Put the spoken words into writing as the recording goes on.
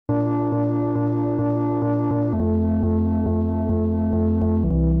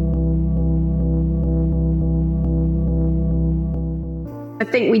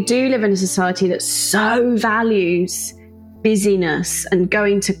think we do live in a society that so values busyness and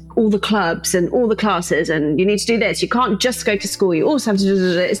going to all the clubs and all the classes, and you need to do this. You can't just go to school. You also have to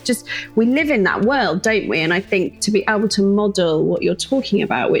do it. It's just, we live in that world, don't we? And I think to be able to model what you're talking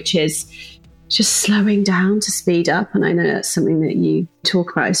about, which is just slowing down to speed up. And I know that's something that you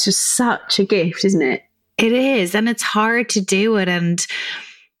talk about. It's just such a gift, isn't it? It is. And it's hard to do it. And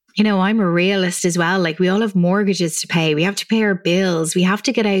you know, I'm a realist as well. Like, we all have mortgages to pay. We have to pay our bills. We have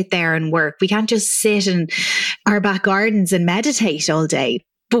to get out there and work. We can't just sit in our back gardens and meditate all day.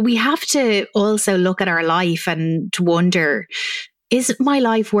 But we have to also look at our life and wonder, is my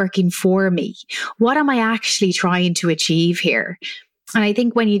life working for me? What am I actually trying to achieve here? And I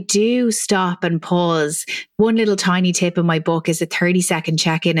think when you do stop and pause, one little tiny tip in my book is a 30-second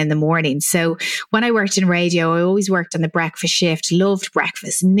check-in in the morning. So when I worked in radio, I always worked on the breakfast shift, loved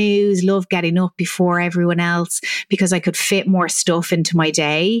breakfast news, loved getting up before everyone else because I could fit more stuff into my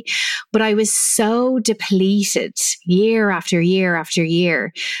day. But I was so depleted year after year after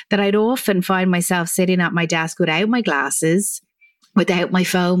year that I'd often find myself sitting at my desk without my glasses, without my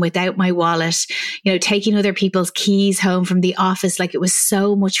phone, without my wallet, you know, taking other people's keys home from the office. Like, it was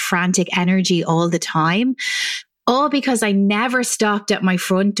so much frantic energy all the time. All because I never stopped at my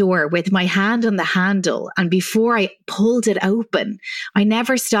front door with my hand on the handle. And before I pulled it open, I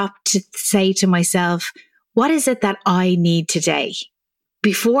never stopped to say to myself, what is it that I need today?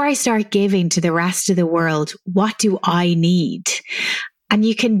 Before I start giving to the rest of the world, what do I need? And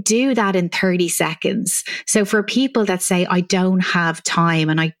you can do that in 30 seconds. So for people that say, I don't have time,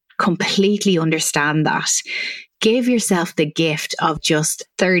 and I completely understand that, give yourself the gift of just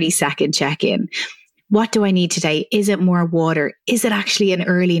 30-second check-in. What do I need today? Is it more water? Is it actually an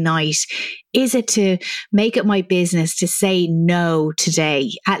early night? Is it to make it my business to say no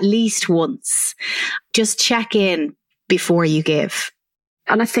today, at least once? Just check in before you give.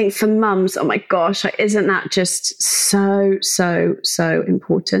 And I think for mums, oh my gosh, like, isn't that just so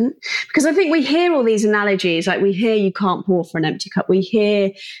important? Because I think we hear all these analogies, like we hear you can't pour for an empty cup. We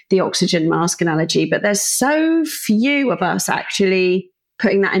hear the oxygen mask analogy, but there's so few of us actually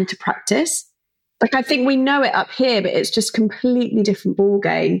putting that into practice. Like, I think we know it up here, but it's just completely different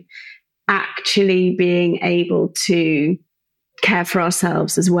ballgame actually being able to care for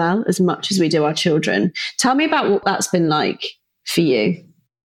ourselves as well, as much as we do our children. Tell me about what that's been like for you.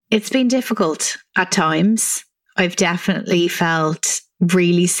 It's been difficult at times. I've definitely felt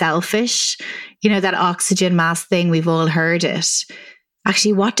really selfish. You know, that oxygen mask thing, we've all heard it.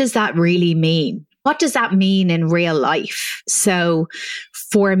 Actually, what does that really mean? What does that mean in real life? So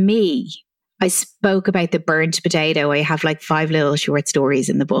for me, I spoke about the burnt potato. I have like 5 little short stories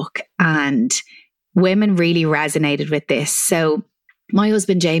in the book, and women really resonated with this. So my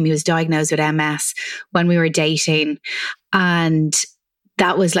husband, Jamie, was diagnosed with MS when we were dating, and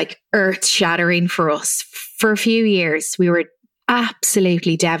that was like earth shattering for us. For a few years, we were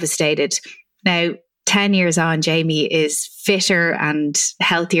absolutely devastated. Now, 10 years on, Jamie is fitter and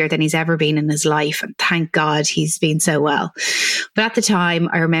healthier than he's ever been in his life. And thank God he's been so well. But at the time,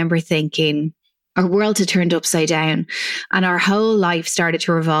 I remember thinking our world had turned upside down and our whole life started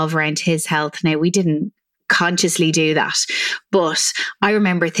to revolve around his health. Now, we didn't consciously do that, but I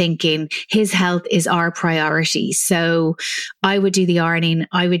remember thinking his health is our priority. So I would do the ironing,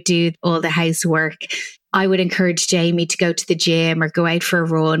 I would do all the housework, I would encourage Jamie to go to the gym or go out for a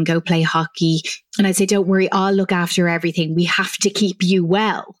run, go play hockey, and I'd say, don't worry, I'll look after everything, we have to keep you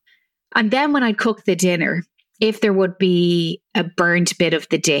well. And then when I'd cook the dinner, if there would be a burnt bit of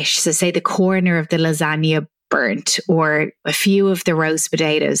the dish, so say the corner of the lasagna burnt or a few of the roast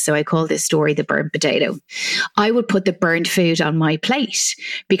potatoes, so I call this story the burnt potato, I would put the burnt food on my plate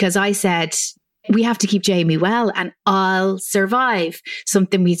because I said, we have to keep Jamie well and I'll survive.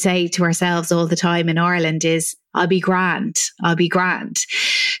 Something we say to ourselves all the time in Ireland is, I'll be grand, I'll be grand.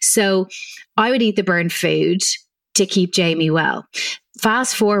 So I would eat the burnt food to keep Jamie well.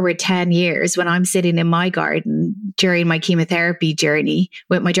 Fast forward 10 years when I'm sitting in my garden during my chemotherapy journey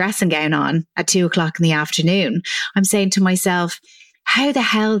with my dressing gown on at 2:00 in the afternoon, I'm saying to myself, how the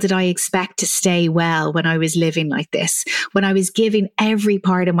hell did I expect to stay well when I was living like this, when I was giving every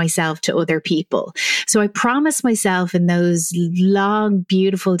part of myself to other people? So I promised myself in those long,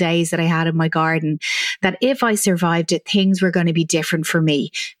 beautiful days that I had in my garden that if I survived it, things were going to be different for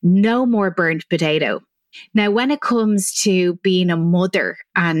me. No more burnt potato. Now, when it comes to being a mother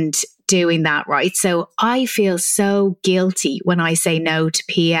and doing that, right? So I feel so guilty when I say no to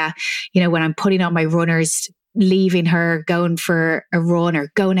Pia, you know, when I'm putting on my runners, leaving her, going for a run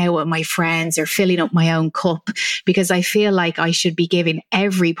or going out with my friends or filling up my own cup, because I feel like I should be giving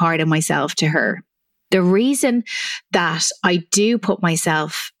every part of myself to her. The reason that I do put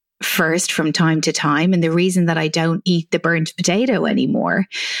myself first from time to time, and the reason that I don't eat the burnt potato anymore,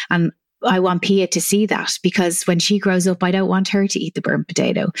 and I want Pia to see that, because when she grows up, I don't want her to eat the burnt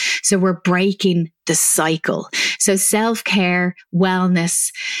potato. So we're breaking the cycle. So self-care,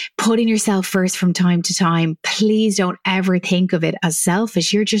 wellness, putting yourself first from time to time. Please don't ever think of it as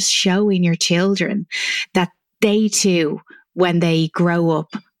selfish. You're just showing your children that they too, when they grow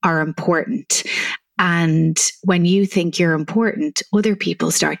up, are important. And when you think you're important, other people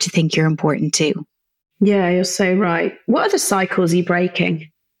start to think you're important too. Yeah, you're so right. What other cycles are you breaking?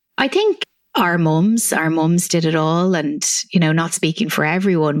 I think our mums did it all, and, not speaking for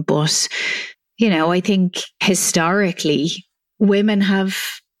everyone, but, I think historically women have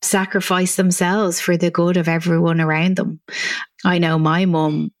sacrificed themselves for the good of everyone around them. I know my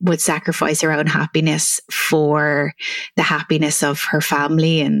mum would sacrifice her own happiness for the happiness of her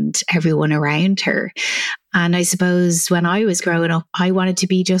family and everyone around her. And I suppose when I was growing up, I wanted to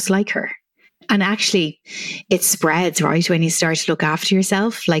be just like her. And actually, it spreads, right? When you start to look after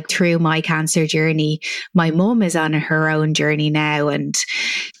yourself, like through my cancer journey, my mum is on her own journey now, and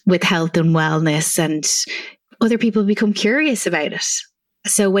with health and wellness, and other people become curious about it.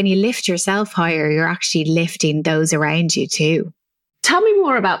 So when you lift yourself higher, you're actually lifting those around you too. Tell me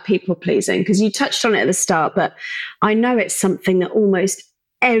more about people pleasing, because you touched on it at the start, but I know it's something that almost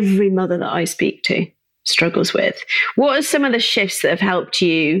every mother that I speak to struggles with. What are some of the shifts that have helped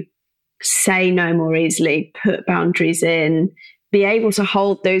you say no more easily, put boundaries in, be able to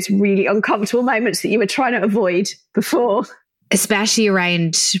hold those really uncomfortable moments that you were trying to avoid before? Especially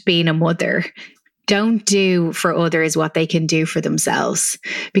around being a mother. Don't do for others what they can do for themselves.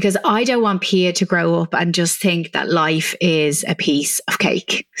 Because I don't want Pia to grow up and just think that life is a piece of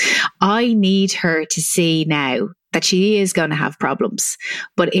cake. I need her to see now that she is going to have problems,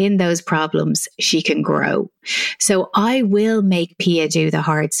 but in those problems, she can grow. So I will make Pia do the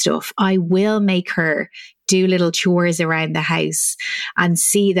hard stuff. I will make her do little chores around the house and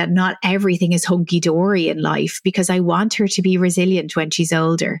see that not everything is hunky-dory in life, because I want her to be resilient when she's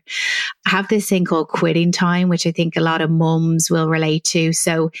older. I have this thing called quitting time, which I think a lot of mums will relate to.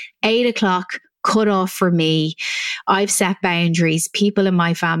 So 8:00, cut off for me. I've set boundaries. People in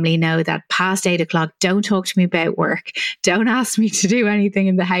my family know that past 8:00, don't talk to me about work. Don't ask me to do anything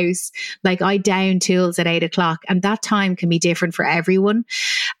in the house. Like, I down tools at 8:00, and that time can be different for everyone.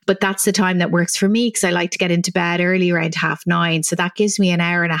 But that's the time that works for me, because I like to get into bed early, around 9:30. So that gives me an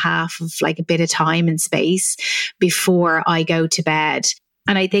hour and a half of like a bit of time and space before I go to bed.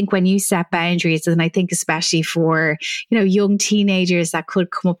 And I think when you set boundaries, and I think especially for, young teenagers that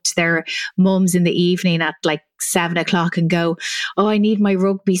could come up to their mums in the evening at like 7:00 and go, oh, I need my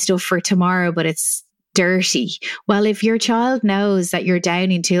rugby stuff for tomorrow, but it's dirty. Well, if your child knows that you're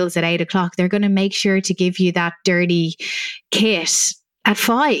downing tools at 8:00, they're going to make sure to give you that dirty kit at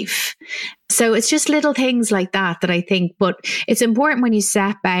 5. So it's just little things like that I think, but it's important when you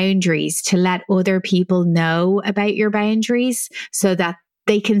set boundaries to let other people know about your boundaries so that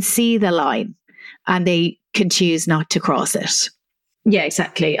they can see the line and they can choose not to cross it. Yeah,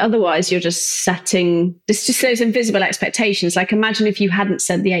 exactly. Otherwise, you're just setting just those invisible expectations. Like, imagine if you hadn't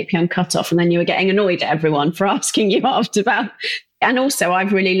said the 8 p.m. cutoff and then you were getting annoyed at everyone for asking you after that. And also,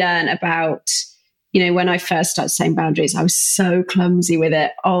 I've really learned about, when I first started saying boundaries, I was so clumsy with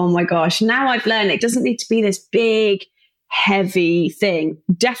it. Oh my gosh. Now I've learned it doesn't need to be this big, heavy thing.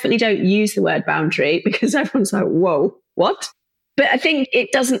 Definitely don't use the word boundary, because everyone's like, whoa, what? But I think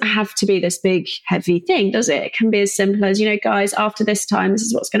it doesn't have to be this big, heavy thing, does it? It can be as simple as, guys, after this time, this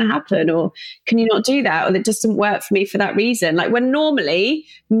is what's going to happen. Or can you not do that? Or it doesn't work for me for that reason. Like, when normally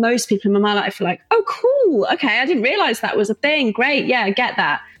most people in my life are like, oh, cool. Okay, I didn't realize that was a thing. Great. Yeah, I get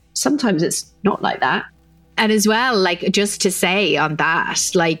that. Sometimes it's not like that. And as well, like, just to say on that,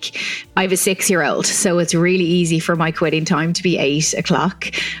 like, I have a 6-year-old, so it's really easy for my quitting time to be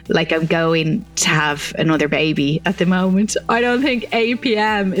 8:00. Like, I'm going to have another baby at the moment. I don't think 8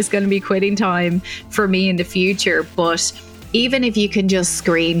 p.m. is going to be quitting time for me in the future. But even if you can just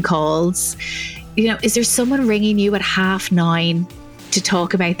screen calls, is there someone ringing you at 9:30 to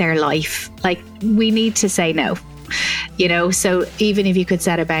talk about their life? Like, we need to say no. So even if you could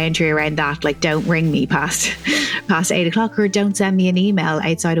set a boundary around that, like, don't ring me past 8:00, or don't send me an email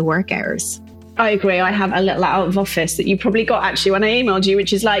outside of work hours. I agree. I have a little out of office that you probably got actually when I emailed you,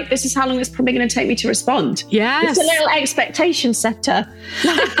 which is like, this is how long it's probably going to take me to respond. Yes. It's a little expectation setter.